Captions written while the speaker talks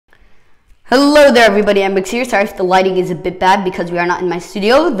Hello there everybody, mbrickz here. Sorry if the lighting is a bit bad because we are not in my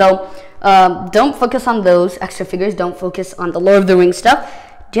studio, though. Don't focus on those extra figures, don't focus on the Lord of the Rings stuff.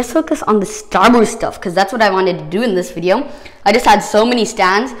 Just focus on the Star Wars stuff, because that's what I wanted to do in this video. I just had so many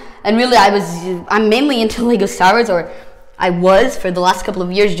stands, and really I'm mainly into Lego Star Wars, or I was for the last couple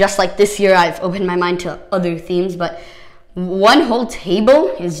of years. Just like this year I've opened my mind to other themes, but one whole table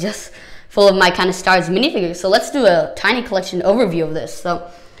is just full of my kind of Star Wars minifigures. So let's do a tiny collection overview of this.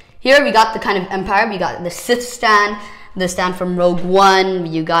 So here we got the kind of Empire, we got the Sith stand, the stand from Rogue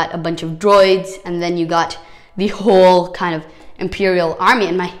One, you got a bunch of droids, and then you got the whole kind of Imperial army.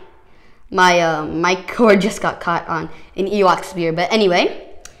 And my cord just got caught on an Ewok spear, but anyway.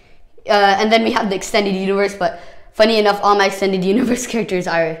 And then we have the extended universe, but funny enough, all my extended universe characters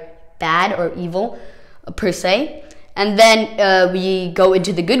are bad or evil per se. And then we go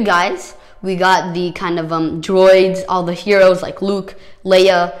into the good guys. We got the kind of droids, all the heroes like Luke,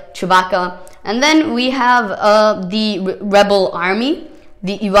 Leia, Chewbacca. And then we have the rebel army,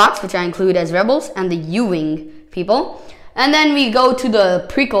 the Ewoks, which I include as rebels, and the U-Wing people. And then we go to the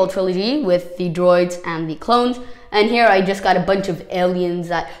prequel trilogy with the droids and the clones. And here I just got a bunch of aliens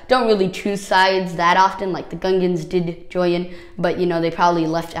that don't really choose sides that often, like the Gungans did join, but you know, they probably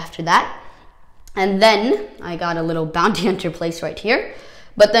left after that. And then I got a little bounty hunter place right here.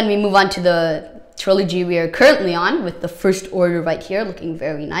 But then we move on to the trilogy we are currently on with the First Order right here, looking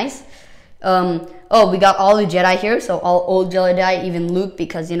very nice. Oh, we got all the Jedi here, so all old Jedi, even Luke,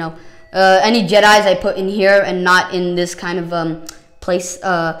 because, you know, any Jedis I put in here and not in this kind of place.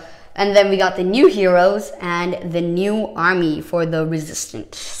 And then we got the new heroes and the new army for the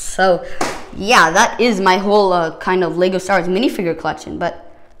Resistance. So, yeah, that is my whole kind of Lego Star Wars minifigure collection, but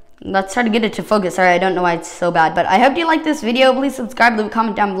let's try to get it to focus. Sorry, I don't know why it's so bad, but I hope you like this video. Please subscribe, leave a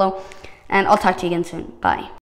comment down below, and I'll talk to you again soon. Bye.